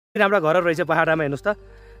राम्रा घरहरू रहेछ पहाडमा हेर्नुहोस् त।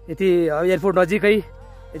 यति एयरपोर्ट नजिकै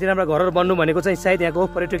यति राम्रा घरहरू बन्नु भनेको चाहिँ सायद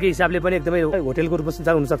यहाँको पर्यटकीय हिसाबले पनि एकदमै होटेलको रूपमा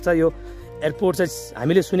सञ्चालन हुनसक्छ। यो एयरपोर्ट चाहिँ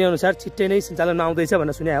हामीले सुनेअनुसार छिट्टै नै सञ्चालनमा आउँदैछ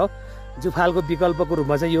भनेर सुने हो। जुफालको विकल्पको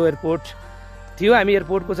रूपमा चाहिँ यो एयरपोर्ट थियो। हामी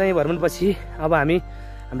एयरपोर्टको चाहिँ भ्रमणपछि अब हामी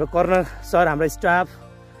हाम्रो कर्ण सर हाम्रो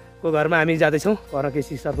स्टाफको घरमा हामी जाँदैछौँ, कर्ण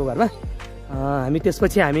केसी सरको घरमा। हामी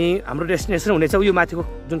त्यसपछि हाम्रो डेस्टिनेसन हुनेछ यो माथिको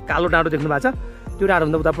जुन कालो डाँडो देख्नु भएको छ त्यो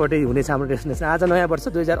डाँडोभन्दा उतापट्टि हुनेछ हाम्रो डेस्टिनेसन। आज नयाँ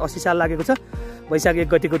वर्ष 2080 साल लागेको छ, वैशाख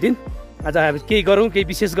 1 गतिको दिन। आज हामी केही गरौँ, केही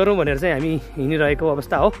विशेष गरौँ भनेर चाहिँ हामी हिँडिरहेको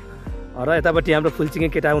अवस्था हो। र यतापट्टि हाम्रो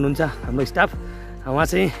फुलचिङे केटा हुनुहुन्छ हाम्रो स्टाफ, उहाँ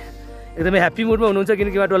चाहिँ एकदमै ह्याप्पी मुडमा हुनुहुन्छ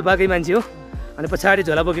किनकि उहाँ डोल्पाकै मान्छे हो। अनि पछाडि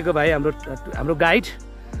झोला बोकेको भाइ हाम्रो गाइड,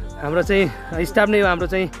 हाम्रो चाहिँ स्टाफ नै हो, हाम्रो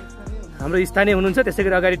स्थानीय हुनुहुन्छ। त्यसै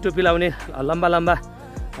गरी अगाडि टोपी लाउने लम्बा लम्बा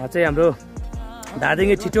चाहिँ हाम्रो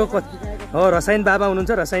धादिङे छिटो हो रसायन बाबा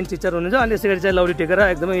हुनुहुन्छ, रसायन टिचर हुनुहुन्छ। अनि त्यसै गरी चाहिँ लौडी टेकेर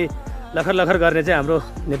एकदमै लखर लखर गर्ने चाहिँ हाम्रो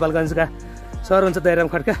नेपालगञ्जका सर हुन्छ दयाराम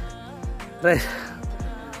खड्का र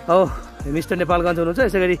हो मिस्टर नेपालगञ्ज हुनुहुन्छ।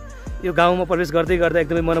 यसै गरी यो गाउँमा प्रवेश गर्दै गर्दा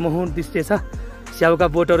एकदमै मनमोहन दृश्य छ। स्याउका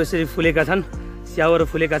बोटहरू यसरी फुलेका छन्, स्याउहरू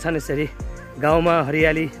फुलेका छन्। यसरी गाउँमा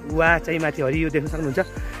हरियाली वा चाहिँ माथि हरियो देख्न सक्नुहुन्छ।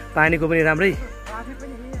 पानीको पनि राम्रै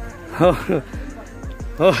हो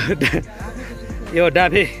हो यो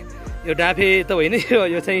डाफे त होइन,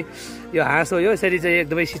 यो चाहिँ यो हाँस हो। यो यसरी चाहिँ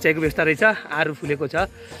एकदमै सिँचाइको व्यवस्था रहेछ, आरू फुलेको छ।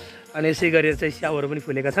 अनि यसै गरेर चाहिँ स्याउहरू पनि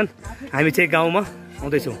फुलेका छन्। हामी चाहिँ गाउँमा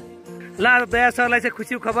आउँदैछौँ। ल दया सरलाई चाहिँ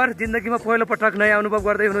खुसी खबर, जिन्दगीमा पहिलो पटक नयाँ अनुभव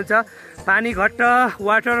गर्दै हुनुहुन्छ। पानी घट्ट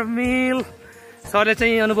वाटर मिल सरले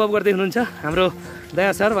चाहिँ अनुभव गर्दै हुनुहुन्छ हाम्रो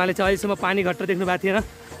दया सर। उहाँले चाहिँ अहिलेसम्म पानी घट्ट देख्नु भएको थिएन।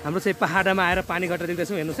 हाम्रो चाहिँ पहाडमा आएर पानी घट्ट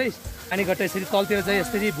देख्दैछौँ। हेर्नुहोस् है, पानी घट्ट यसरी तलतिर चाहिँ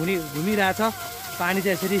यसरी घुमिरहेछ। पानी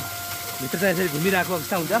चाहिँ यसरी भित्र चाहिँ यसरी घुमिरहेको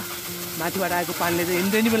अवस्था हुन्छ। माथिबाट आएको पानीले चाहिँ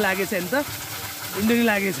इन्द्रेणी पनि लागेछ नि त, इन्द्रेणी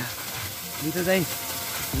लागेछ। भित्र चाहिँ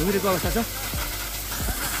घुमिरहेको अवस्था छ।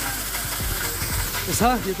 यो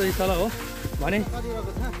चाहिँ तल हो भने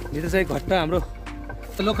भित्र चाहिँ घट्ट हाम्रो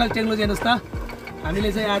लोकल टेक्नोलोजी हेर्नुहोस् त। हामीले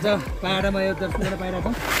चाहिँ आज पहाडमा यो दर्शन गर्न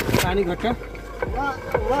पाइरहेछौँ पानी घट्ट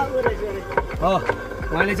हो।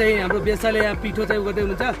 उहाँले चाहिँ हाम्रो बेसाले यहाँ पिठो चाहिँ गर्दै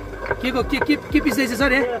हुनुहुन्छ। के पिस्दैछ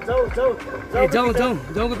सर?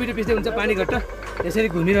 जौको पिठो पिस्दै हुन्छ पानी घट्ट यसरी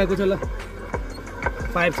घुमिरहेको छ। ल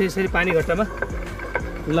पाइप चाहिँ यसरी पानी घट्टमा।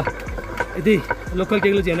 ल यदि लोकल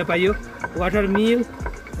टेक्नोलोजी हेर्न पाइयो। वाटर मिल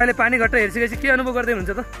अहिले पानी घट्ट हेरिसकेपछि के अनुभव गर्दै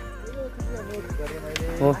हुनुहुन्छ त?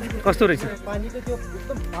 हो कस्तो रहेछ? पानीको त्यो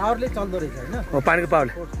एकदम पावरले चल्दो रहेछ हैन? हो पानीको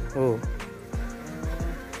पावरले हो।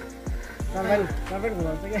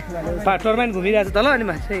 टर्बाइन घुमिरहेको छ तल। अनि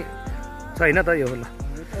माथि छैन त यो। ल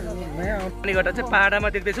पानी घट्ट चाहिँ पहाडमा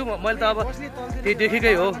देख्दैछु मैले त। अब त्यही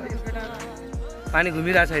देखेकै हो, पानी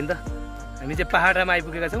घुमिरहेको छ नि त। हामी चाहिँ पहाडमा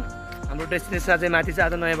आइपुगेका छौँ। हाम्रो डेस्टिनेसन चाहिँ माथि चाहिँ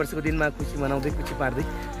आज नयाँ वर्षको दिनमा खुसी मनाउँदै खुसी पार्दै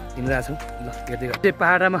हिँडिरहेछौँ। ल हेर्दै गर्दै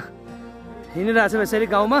पहाडमा हिँडिरहेछौँ यसरी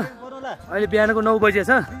गाउँमा। अहिले बिहानको 9 बजे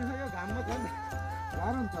छ,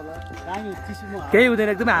 केही हुँदैन,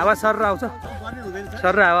 एकदमै हावा सर आउँछ,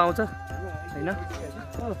 सर हावा आउँछ होइन।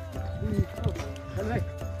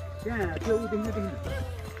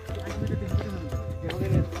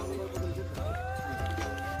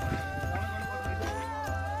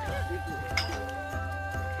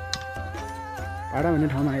 भाडा भन्ने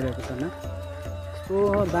ठाउँमा आइरहेको छ होइन। यस्तो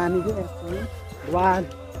दामी के भोबाल,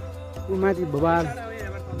 ऊ माथि भोबाल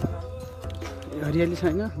हरियाली छ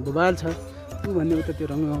होइन, भोबाल छ ऊ भन्ने उता त्यो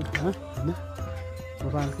रङ आउँछ होइन।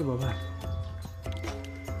 भोबाल के भोबाल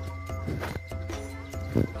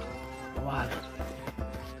भोबाल।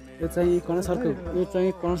 यो चाहिँ कर्ण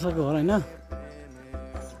सरको घर होइन।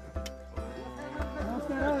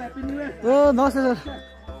 ओ नमस्ते सर।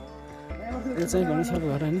 यो चाहिँ कर्ण सरको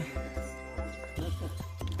घर होइन।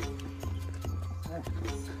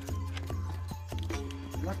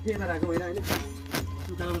 राखेको होइन अहिले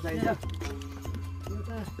सुकाउनु चाहिन्छ।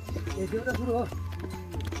 देउता सुरु हो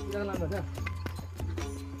लानु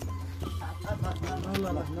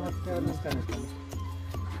नमस्कार।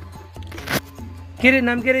 के अरे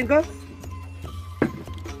नाम के अरे यिनको?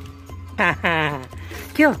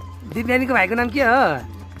 के हो दिव्यानीको भाइको नाम के हो?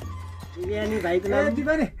 दिव्यानीको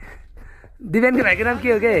भाइको नाम के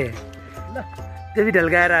हो के? टोपी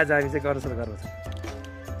ढल्काएर आज हामी चाहिँ गर्छ।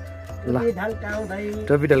 ल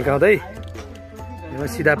टोपी ढल्काउँदै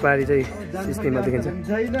सिधा पारी चाहिँ सिस्टममा देखिन्छ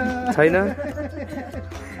छैन।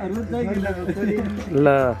 ल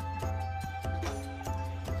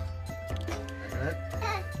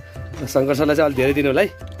शङ्कर सरलाई चाहिँ अलिक धेरै दिनु होला है,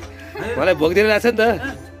 मलाई भोक दिनु लाग्छ नि त।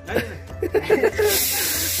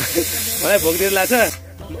 मलाई भोक दिनु लाग्छ।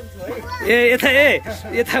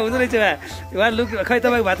 यता हुँदो रहेछ उहाँ लुक। खै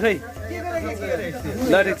तपाईँको भात खै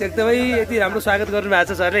ल ठिक छ, एकदमै यति राम्रो स्वागत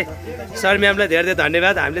गर्नुभएको छ सरले। सर म्यामलाई धेरै धेरै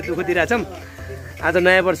धन्यवाद। हामीले दुःख दिइरहेछौँ। आज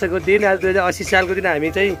नयाँ वर्षको दिन, आज 2080 सालको दिन हामी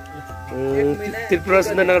चाहिँ त्रिपुरा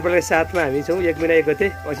सुन्दर नगरपालिका 7 मा हामी छौँ। 1 महिना 1 गते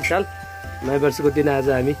 80 साल नयाँ वर्षको दिन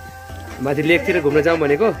आज हामी माथि लेकतिर घुम्न जाउँ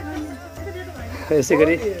भनेको। यसै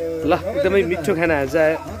गरी ल एकदमै मिठो खाना आज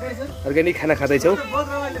अर्ग्यानिक खाना खाँदैछौँ।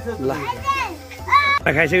 ल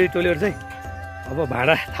खाइसकेपछि टोलीहरू चाहिँ अब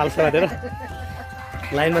भाँडा थाल्छ भनेर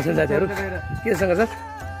लाइनमा छन् साथीहरू। केसँग छ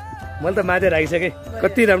मैले त माथि राखिसकेँ।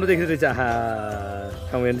 कति राम्रो देखिँदो रहेछ। आहा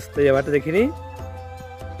ठाउँ हेर्नुहोस् त, यहाँबाट देखिने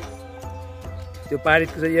त्यो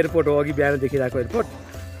पारितको चाहिँ एयरपोर्ट हो, अघि बिहान देखिरहेको एयरपोर्ट।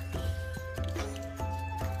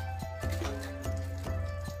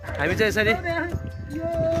 हामी चाहिँ यसरी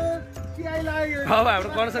अब हाम्रो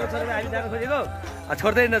कर्णसँग छोडेर हामी जानु खोजेको,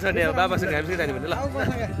 छोड्दै नछोड्ने अब बाबासँग हामीसँग जाने भने। ल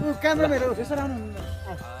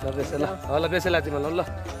ल बेसे लाग्छ मलाई। ल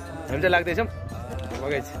हामी चाहिँ लाग्दैछौँ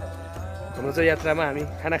बगैँच। हाम्रो चाहिँ यात्रामा हामी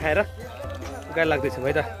खाना खाएर उकालो लाग्दैछौँ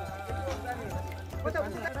है त।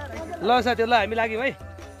 ल साथीहरू ल हामी लाग्यौँ है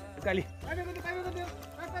उकाली।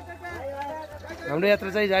 हाम्रो यात्रा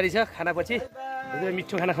चाहिँ जारी छ। खानापछि एकदमै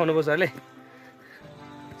मिठो खाना खाउनुपर्छ सरले।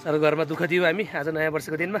 सर घरमा दुःख दियो हामी आज नयाँ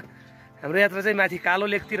वर्षको दिनमा। हाम्रो यात्रा चाहिँ माथि कालो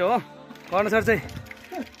लेकतिर हो। कर्ण सर चाहिँ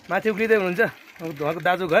माथि उक्लिँदै हुनुहुन्छ, उहाँको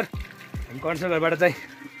दाजु घर। हामी कर्ण सर घरबाट चाहिँ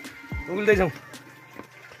उक्लिँदैछौँ।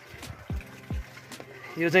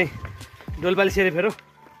 यो चाहिँ डोलपाली सेरेफेर हो।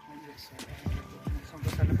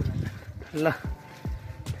 ल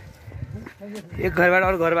एक घरबाट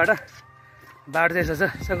अरू घरबाट बाटो चाहिँ यसो छ।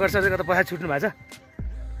 शङ्कर सर चाहिँ कता पैसा छुट्नु भएको छ।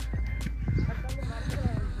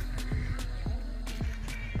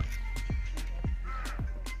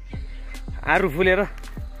 आरु फुलेर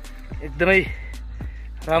एकदमै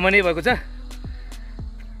रमणीय भएको छ।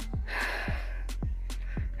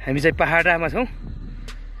 हामी चाहिँ पहाडमा छौँ।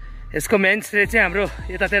 यसको मेन श्रेय चाहिँ हाम्रो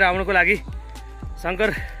यतातिर आउनुको लागि शङ्कर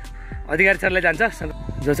अधिकारी सरलाई जान्छ,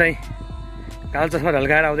 जो चाहिँ कालो चस्मा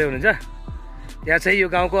ढल्काएर आउँदै हुनुहुन्छ। त्यहाँ चाहिँ यो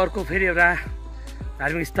गाउँको अर्को फेरि एउटा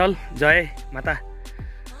धार्मिक स्थल जय माता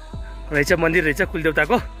रहेछ, मन्दिर रहेछ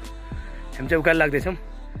कुलदेवताको। हामी चाहिँ उकालो लाग्दैछौँ।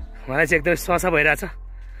 उहाँलाई चाहिँ एकदमै स्वासा भइरहेछ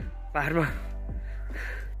पाहाडमा।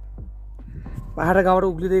 पहाड गाउँबाट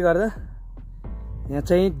उक्लिँदै गर्दा यहाँ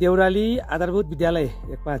चाहिँ देउराली आधारभूत विद्यालय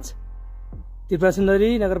 1-5 त्रिपुरा सुन्दरी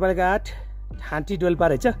नगरपालिका 8 ठाँटी डोल्पा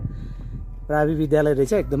रहेछ। प्रावि विद्यालय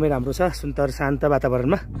रहेछ। एकदमै राम्रो छ, सुन्दर शान्त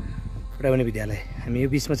वातावरणमा पढाउने विद्यालय। हामी यो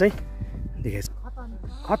बिचमा चाहिँ देखेको छौँ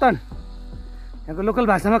खतन। यहाँको लोकल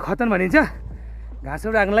भाषामा खतन भनिन्छ। घाँसो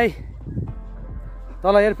राख्नलाई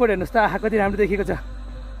तल एयरपोर्ट हेर्नुहोस् त, आँखा कति राम्रो देखिएको छ।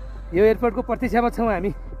 यो एयरपोर्टको प्रतीक्षामा छौँ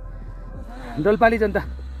हामी डोल्पाली जनता।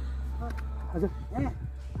 हजुर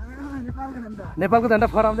नेपालको झन्डा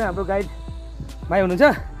फहराउँदै हाम्रो गाइड भाइ हुनुहुन्छ।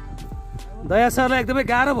 दया सरलाई एकदमै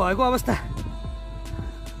गाह्रो भएको अवस्था।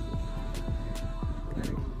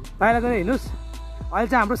 बाहिर चाहिँ हिँड्नुहोस्। अहिले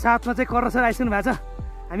चाहिँ हाम्रो साथमा चाहिँ कर्ण सर आइसक्नु भएको छ।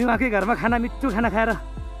 हामी उहाँकै घरमा खाना मिठो खाना खाएर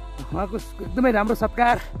उहाँको एकदमै राम्रो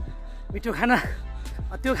सत्कार मिठो खाना,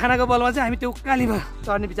 त्यो खानाको बलमा चाहिँ हामी त्यो उकालीमा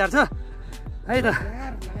चढ्ने विचार छ है त।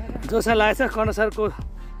 जोसा लागेको छ कर्ण सरको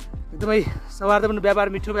एकदमै सौहार्दपूर्ण व्यवहार,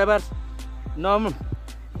 मिठो व्यवहार,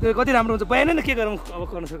 त्यो कति राम्रो हुन्छ। बयानै न के गरौँ अब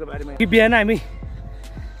कर्ण सरको बारेमा। बिहान हामी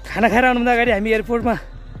खाना खाएर आउनुभन्दा अगाडि हामी एयरपोर्टमा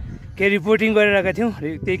केही रिपोर्टिङ गरिरहेका थियौँ,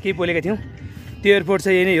 त्यही केही बोलेका थियौँ। त्यो एयरपोर्ट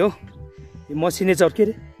चाहिँ यही नै हो, मसिनेचौर के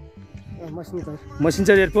अरे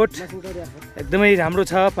मसिनचौर एयरपोर्ट। एकदमै राम्रो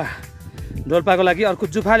छ डोल्पाको लागि। अर्को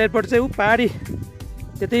जुफाल एयरपोर्ट चाहिँ ऊ पहाडी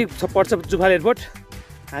त्यतै पर्छ जुफाल एयरपोर्ट।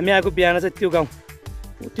 हामी आएको बिहान चाहिँ त्यो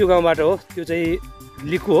गाउँबाट हो। त्यो चाहिँ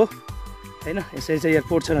लिकु हो होइन। यसरी चाहिँ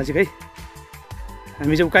एयरपोर्ट छ नजिकै।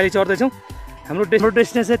 हामी चाहिँ उकाली चढ्दैछौँ। हाम्रो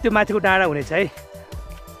डेस्टिनेसन चाहिँ त्यो माथिको डाँडा हुनेछ है।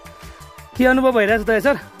 के अनुभव भइरहेछ त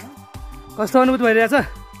सर? कस्तो अनुभूति भइरहेछ?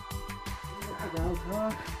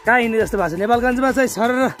 कहाँ हिँड्ने जस्तो भएको छ? नेपालगञ्जमा चाहिँ सर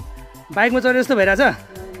बाइकमा चढ्ने जस्तो भइरहेछ?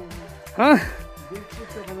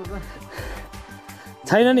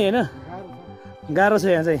 छैन नि होइन, गाह्रो छ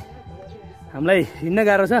यहाँ चाहिँ। हामीलाई हिँड्न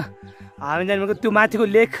गाह्रो छ। हामी जाने त्यो माथिको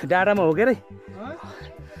लेक डाँडामा हो के अरे,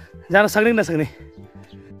 जान सक्ने कि नसक्ने।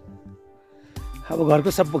 अब घरको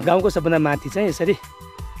गाउँको सबभन्दा माथि चाहिँ यसरी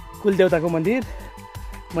कुलदेवताको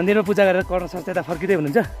मन्दिरमा पूजा गरेर कर्ण सर त्यता फर्किँदै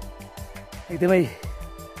हुनुहुन्छ। एकदमै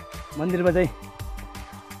मन्दिरमा चाहिँ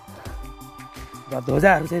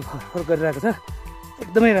ध्वजाहरू चाहिँ फरक गरिरहेको छ।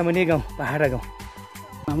 एकदमै रमणीय गाउँ, पहाड गाउँ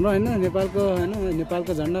हाम्रो होइन।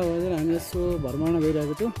 नेपालको झन्डा बजेर हामी यसो भ्रमण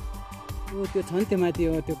गइरहेको छौँ। त्यो छ नि त्यो माथि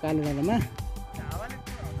हो, त्यो कालो डाँडामा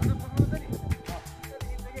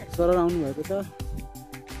सर आउनुभएको छ।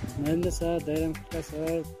 Narendra sir, Dayaram Khadka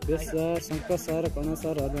sir, base sir, Shankar sir, कर्ण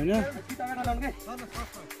सरहरू होइन।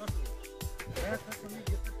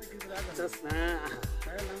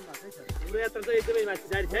 हाम्रो यात्रा चाहिँ एकदमै माथि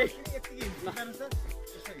जारी छ है।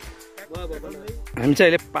 हामी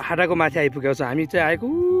चाहिँ अहिले पहाडको माथि आइपुगेको छ। हामी चाहिँ आएको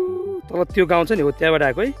तल त्यो गाउँ छ नि हो त्यहाँबाट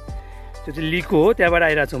आएको है। त्यो चाहिँ लिको हो त्यहाँबाट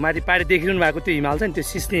आइरहेको छौँ। माथि पारि देखिरहनु भएको त्यो हिमाल छ नि त्यो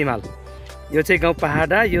सिस्ने हिमाल। यो चाहिँ गाउँ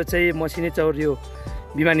पहाडा, यो चाहिँ मसिने चौर यो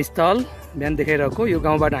विमानस्थल बिहान देखाइरहेको। यो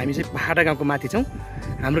गाउँबाट हामी चाहिँ पहाडा गाउँको माथि छौँ।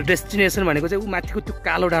 हाम्रो डेस्टिनेसन भनेको चाहिँ ऊ माथिको त्यो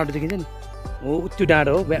कालो डाँडो देखिन्छ नि हो त्यो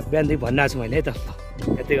डाँडो हो। बिहानदेखि भनिरहेको छु मैले है त।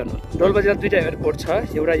 यतै गर्नु डोल्पाजीमा 2टा एयरपोर्ट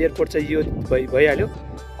छ। एउटा एयरपोर्ट चाहिँ यो भइहाल्यो।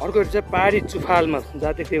 अर्को चाहिँ पहाडी जुफालमा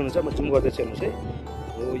जहाँ देख्दै हुनुहुन्छ म जुम गर्दैछु हेर्नुहोस् है।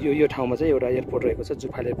 हो यो ठाउँमा चाहिँ एउटा एयरपोर्ट रहेको छ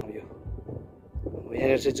जुफाल एयरपोर्ट। यो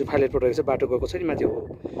यहाँनिर चाहिँ जुफाल एयरपोर्ट रहेको छ। बाटो गएको छ नि माथि हो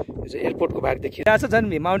यो चाहिँ एयरपोर्टको भाग देखिरहेको छ। झन्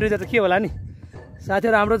माउन्टेन त के होला नि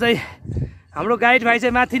साथीहरू। हाम्रो गाइड भाइ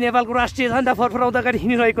चाहिँ माथि नेपालको राष्ट्रिय झन्डा फरफराउँदाखेरि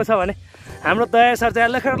हिँडिरहेको छ भने हाम्रो दया सर चाहिँ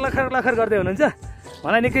लखर लखर लखर गर्दै हुनुहुन्छ।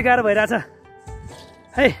 मलाई निकै गाह्रो भइरहेछ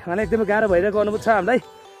है। मलाई एकदमै गाह्रो भइरहेको अनुभूत छ हामीलाई।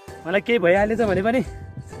 मलाई केही भइहाल्छ भने पनि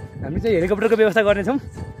हामी चाहिँ हेलिकप्टरको व्यवस्था गर्नेछौँ।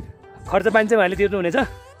 खर्च पानी चाहिँ उहाँले तिर्नु हुनेछ।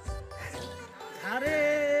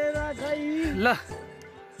 ल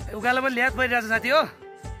उकालोमा ल्याद परिरहेछ साथी हो।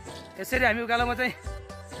 यसरी हामी उकालोमा चाहिँ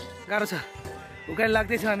गाह्रो छ। उकालो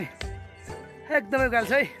लाग्दैछौँ हामी एकदमै उकालो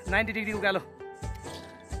छ है 90 डिग्री उकालो।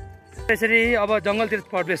 यसरी अब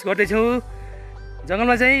जङ्गलतिर प्रवेश गर्दैछौँ।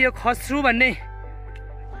 जङ्गलमा चाहिँ यो खस्रु भन्ने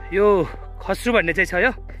चाहिँ छ।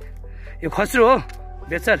 यो खस्रु हो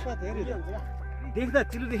बेचर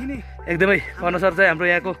एकदमै। कर्ण सर चाहिँ हाम्रो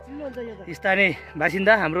यहाँको स्थानीय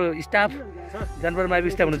बासिन्दा, हाम्रो स्टाफ जानवर मावि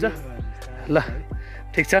स्टाफ हुनुहुन्छ। ल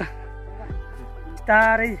ठिक छ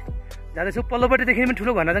तारै जाँदैछौँ। पल्लोपट्टिदेखि पनि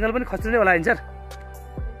ठुलो घना जङ्गल पनि खस्रु नै होला नि सर।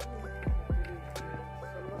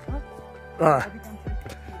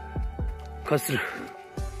 खस्रु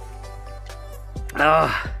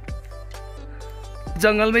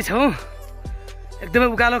जङ्गलमै छौँ। एकदमै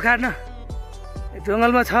उकालो काट्न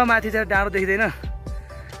जङ्गलमा छ। माथि चाहिँ डाँडो देखिँदैन।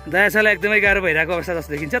 दयासालाई एकदमै गाह्रो भइरहेको अवस्था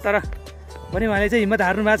जस्तो देखिन्छ। तर पनि उहाँले चाहिँ हिम्मत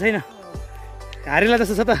हार्नु भएको छैन। हारेला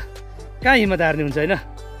जस्तो छ त कहाँ हिम्मत हार्ने हुन्छ होइन।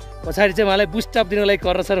 पछाडि चाहिँ उहाँलाई बुस्टअप दिनको लागि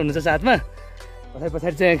कर्ण सर हुनुहुन्छ साथमा।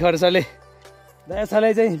 पछाडि चाहिँ कर्ण सरले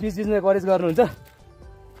दयासालाई चाहिँ बिचबिचमा करेज गर्नुहुन्छ।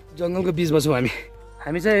 जङ्गलको बिचमा छौँ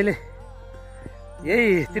हामी चाहिँ अहिले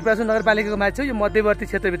यही त्रिपुरासुर नगरपालिकाको माथि छौँ। यो मध्यवर्ती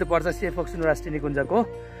क्षेत्रभित्र पर्छ। सेफ फोक्सुन राष्ट्रिय निकुञ्जको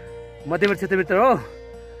मध्यवर्ती क्षेत्रभित्र हो।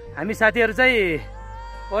 हामी साथीहरू चाहिँ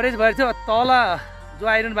करेज भएर थियो। तल जो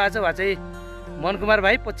आइरहनु भएको छ उहाँ चाहिँ मनकुमार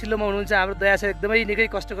भाइ पछिल्लोमा हुनुहुन्छ। हाम्रो दया सर एकदमै निकै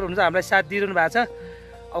कष्टकर हुनुहुन्छ। हामीलाई साथ दिइरहनु भएको छ।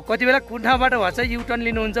 अब कति बेला कुन ठाउँबाट उहाँ चाहिँ युटर्न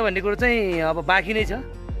लिनुहुन्छ भन्ने कुरो चाहिँ अब बाँकी नै छ।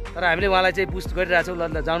 तर हामीले उहाँलाई चाहिँ बुस्ट गरिरहेछौँ।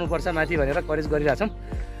 ल जानुपर्छ माथि भनेर करेज गरिरहेछौँ।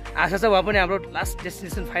 आशा छ उहाँ पनि हाम्रो लास्ट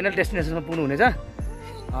डेस्टिनेसन फाइनल डेस्टिनेसनमा पुग्नुहुनेछ।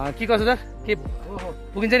 के कसो सर के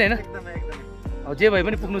पुगिन्छ नि होइन। अब जे भए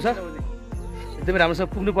पनि पुग्नु छ। एकदमै राम्रोसँग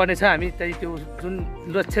पुग्नुपर्ने छ। हामी चाहिँ त्यो जुन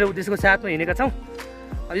लक्ष्य र उद्देश्यको साथमा हिँडेका छौँ।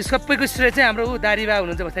 अब यो सबैको श्रेय चाहिँ हाम्रो दारीबा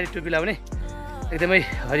हुनुहुन्छ पछाडि टोपी लाउने एकदमै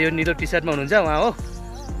हरियो निलो टी सर्टमा हुनुहुन्छ उहाँ हो।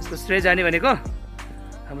 यसको श्रेय जाने भनेको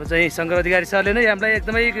हाम्रो चाहिँ शङ्कर अधिकारी सरले नै हामीलाई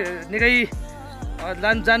एकदमै निकै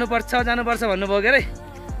जानुपर्छ भन्नुभयो के अरे।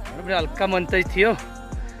 हाम्रो पनि हल्का मन चाहिँ थियो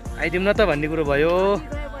आइदिउँ न त भन्ने कुरो भयो।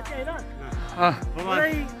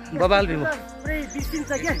 बबाल भिमो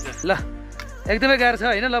ल एकदमै गाह्रो छ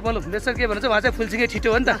होइन। ल बोलु बेसर के भन्नुहुन्छ। उहाँ चाहिँ फुलसिङै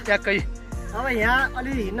छिटो हो नि त ट्याक्कै। अब यहाँ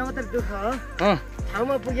अलि हिँड्न मात्रै दुःख हो।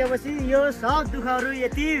 ठाउँमा पुगेपछि यो सब दुःखहरू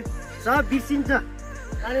यति सब बिर्सिन्छ।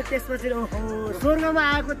 अनि त्यसपछि स्वर्गमा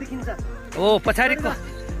आएको देखिन्छ। हो पछाडिको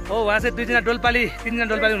हो उहाँ चाहिँ 2जना डोल्पाली 3जना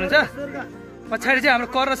डोल्पाली हुनुहुन्छ। पछाडि चाहिँ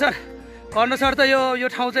हाम्रो कर्ण सर त यो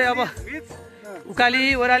ठाउँ चाहिँ अब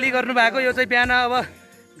उकाली ओह्राली गर्नुभएको। यो चाहिँ बिहान अब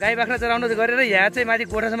गाई बाख्रा चराउनु गरेर यहाँ चाहिँ माथि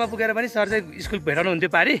गोठासम्म पुगेर पनि सर चाहिँ स्कुल भेटाउनु हुन्थ्यो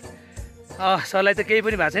पारि। सरलाई त केही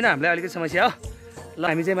पनि भएको छैन। हामीलाई अलिकति समस्या हो। ल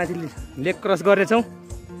हामी चाहिँ माथि लेक क्रस गर्नेछौँ।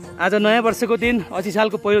 आज नयाँ वर्षको दिन 80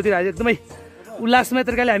 सालको पहिलो दिन। आज एकदमै उल्लासमय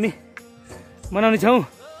तरिकाले हामी मनाउने छौँ।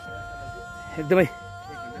 एकदमै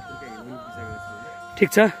ठिक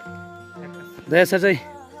छ। दया सर चाहिँ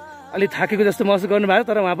अलिक थाकेको जस्तो महसुस गर्नुभएको।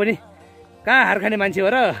 तर उहाँ पनि कहाँ हार खाने मान्छे हो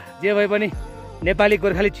र। जे भए पनि नेपाली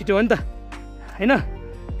गोर्खाली छिटो हो नि त होइन।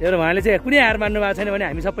 त्यही भएर उहाँले चाहिँ कुनै हार मान्नु भएको छैन भने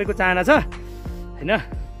हामी सबैको चाहना छ होइन।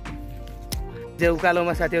 त्यो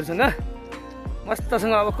उकालोमा साथीहरूसँग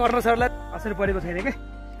मस्तसँग अब कर्ण सरलाई असर परेको छैन क्या।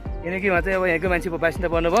 किनकि उहाँ चाहिँ अब यहाँको मान्छेको बासिन्दा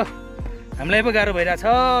बन्नुभयो। हामीलाई पो गाह्रो भइरहेछ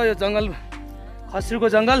यो जङ्गल खस्रुको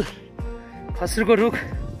जङ्गल खस्रुको रुख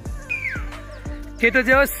के त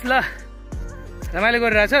जे होस्। ल रमाइलो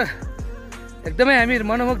गरिरहेछ एकदमै। हामी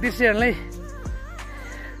मनमोहक दृश्यहरूलाई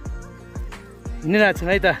हिँडिरहेको छौँ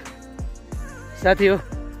है त साथी हो।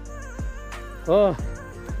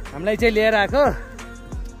 हामीलाई चाहिँ लिएर आएको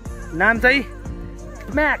नाम चाहिँ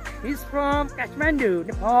MAC. Is from Kathmandu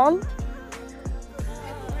Nepal.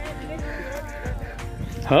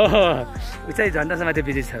 हो ऊ चाहिँ झन्डा समाते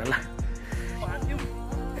बिजी छ ल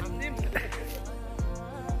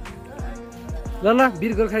ल ल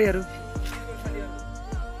वीर गोर्खालीहरू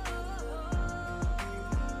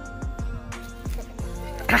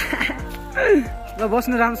ल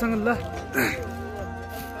बस्नु राम्रोसँग ल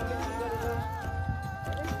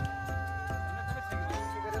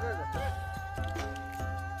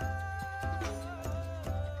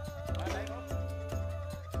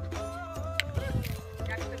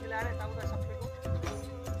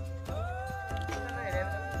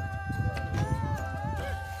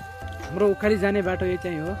हाम्रो उखाली जाने बाटो यही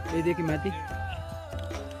चाहिँ हो यहीदेखि माथि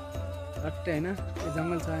अट्टै होइन यो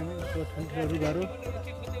जङ्गल छ होइन ठुल्ठुलो रुखहरू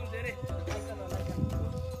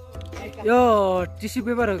यो टिस्यु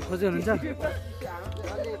पेपरहरू खोज्यो हुनुहुन्छ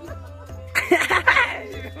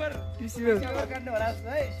टिस्यु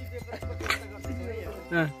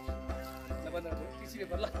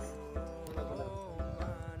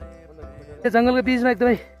जङ्गलको बिचमा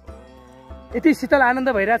एकदमै यति शीतल आनन्द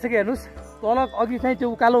भइरहेछ कि हेर्नुहोस् तल अघि चाहिँ त्यो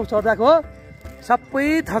उकालो चढ्दाको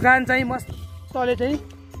सबै थकान चाहिँ मस्तले चाहिँ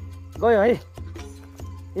गयो है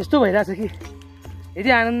यस्तो भइरहेछ कि यति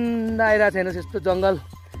आनन्द आइरहेछ हेर्नुहोस् यस्तो जङ्गल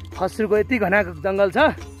खस्रुको यति घना जङ्गल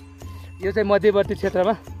छ यो चाहिँ मध्यवर्ती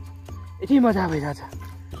क्षेत्रमा यति मजा भइरहेछ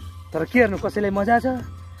तर के हेर्नु कसैलाई मजा छ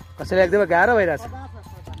कसैलाई एकदमै गाह्रो भइरहेछ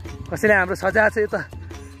कसैलाई हाम्रो सजाय छ यो त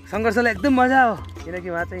सङ्घर्षलाई एकदम मजा हो किनकि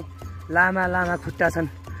उहाँ चाहिँ लामा लामा खुट्टा छन्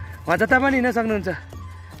उहाँ जता पनि हिँड्न सक्नुहुन्छ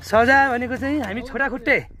सजाय भनेको चाहिँ हामी छोटा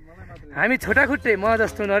खुट्टे म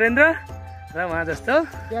जस्तो नरेन्द्र र उहाँ जस्तो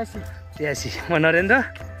प्यासी म नरेन्द्र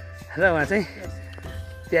र उहाँ चाहिँ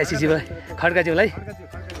प्यासीज्यूलाई खड्काज्यूलाई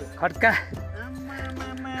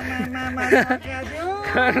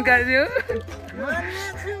खड्काज्यू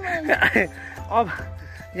अब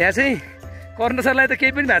यहाँ चाहिँ कर्ण सरलाई त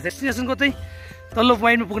केही पनि भएको छ स्टेसनको चाहिँ तल्लो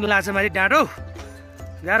पोइन्टमा पुग्न लाग्छ माथि डाँडो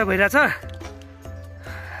गाह्रो भइरहेछ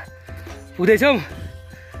पुग्दैछौँ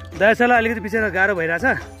दयासरलाई अलिकति पछि गाह्रो भइरहेछ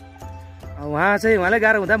उहाँलाई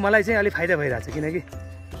गाह्रो हुँदा मलाई चाहिँ अलिक फाइदा भइरहेछ किनकि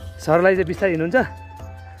सरलाई चाहिँ बिस्तारै हिँड्नुहुन्छ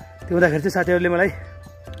त्यो हुँदाखेरि चाहिँ साथीहरूले मलाई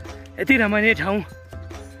यति रमाइने ठाउँ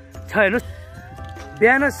छ हेर्नुहोस्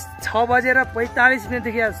बिहान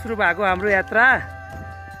 6:45 सुरु भएको हाम्रो यात्रा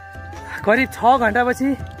करिब 6 घन्टापछि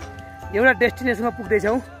एउटा डेस्टिनेसनमा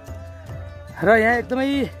पुग्दैछौँ र यहाँ एकदमै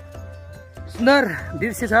सुन्दर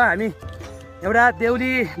दृश्य छ हामी एउटा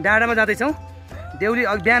देउली डाँडामा जाँदैछौँ देउली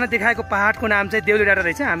बिहान देखाएको पहाडको नाम चाहिँ देउली डाँडा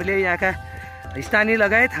रहेछ हामीले यहाँका स्थानीय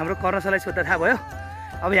लगायत हाम्रो कर्णसरलाई सोद्धा थाहा भयो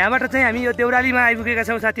अब यहाँबाट चाहिँ हामी यो देउरालीमा आइपुगेका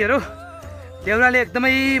छौँ साथीहरू देउराली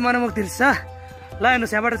एकदमै मनमोहक दृश्य छ ल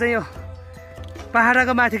हेर्नुहोस् यहाँबाट चाहिँ यो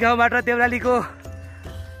पहाडको माथि गाउँबाट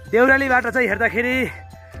देउरालीबाट चाहिँ हेर्दाखेरि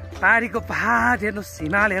पहाडीको पहाड हेर्नुहोस्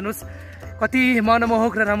हिमाल हेर्नुहोस् कति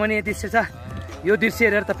मनमोहक र रमणीय दृश्य छ यो दृश्य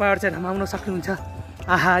हेरेर तपाईँहरू चाहिँ रमाउन सक्नुहुन्छ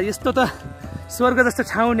आहा यस्तो त स्वर्ग जस्तो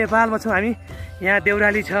ठाउँ नेपालमा छौँ हामी यहाँ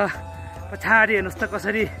देउराली छ पछाडि हेर्नुहोस् त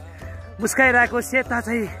कसरी मुस्काइरहेको सेता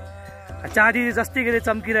चाहिँ चाँदी जस्तै गरी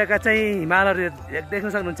चम्किरहेका चाहिँ हिमालहरू देख्न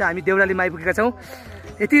सक्नुहुन्छ हामी देउरालीमा आइपुगेका छौँ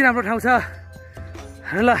यति राम्रो ठाउँ छ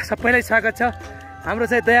ल सबैलाई स्वागत छ हाम्रो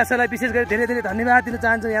चाहिँ दयासरलाई विशेष गरी धेरै धेरै धन्यवाद दिन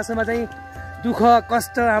चाहन्छु यहाँसम्म चाहिँ दुःख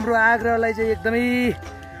कष्ट हाम्रो आग्रहलाई चाहिँ एकदमै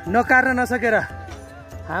नकार्न नसकेर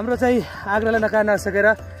हाम्रो चाहिँ आग्रहलाई नकार्न नसकेर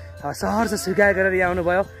सहर्ष स्वीकार गरेर यहाँ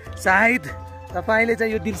आउनुभयो सायद तपाईँले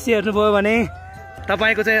चाहिँ यो दृश्य हेर्नुभयो भने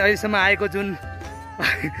तपाईँको चाहिँ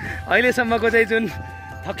अहिलेसम्मको चाहिँ जुन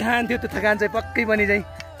थकान थियो त्यो थकान चाहिँ पक्कै पनि चाहिँ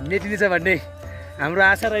मेटिनेछ भन्ने हाम्रो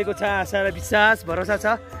आशा रहेको छ आशा र विश्वास भरोसा छ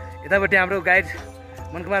यतापट्टि हाम्रो गाइड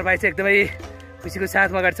मनकुमार भाइ चाहिँ एकदमै खुसीको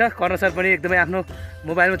साथमा अगाडि छ कर्ण सर पनि एकदमै आफ्नो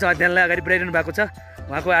मोबाइलमा चाहिँ अध्ययनलाई अगाडि बढाइरहनु भएको छ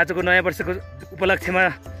उहाँको आजको नयाँ वर्षको उपलक्ष्यमा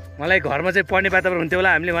मलाई घरमा चाहिँ पढ्ने वातावरण हुन्थ्यो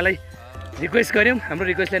होला हामीले उहाँलाई रिक्वेस्ट गऱ्यौँ हाम्रो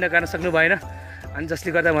रिक्वेस्टले नकार्न सक्नु भएन अनि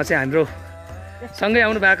जसले गर्दा उहाँ चाहिँ हाम्रो सँगै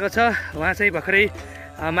आउनु भएको छ उहाँ चाहिँ भर्खरै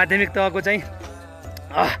माध्यमिक तहको चाहिँ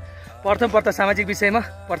प्रथम पत्र सामाजिक विषयमा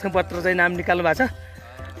प्रथम पत्र चाहिँ नाम निकाल्नु भएको छ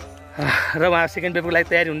र उहाँ सेकेन्ड पेपरको लागि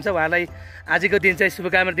तयारी हुन्छ उहाँलाई आजको दिन चाहिँ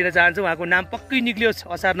शुभकामना दिन चाहन्छु उहाँको नाम पक्कै निक्लियोस्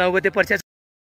असार 9 गते परीक्षा छ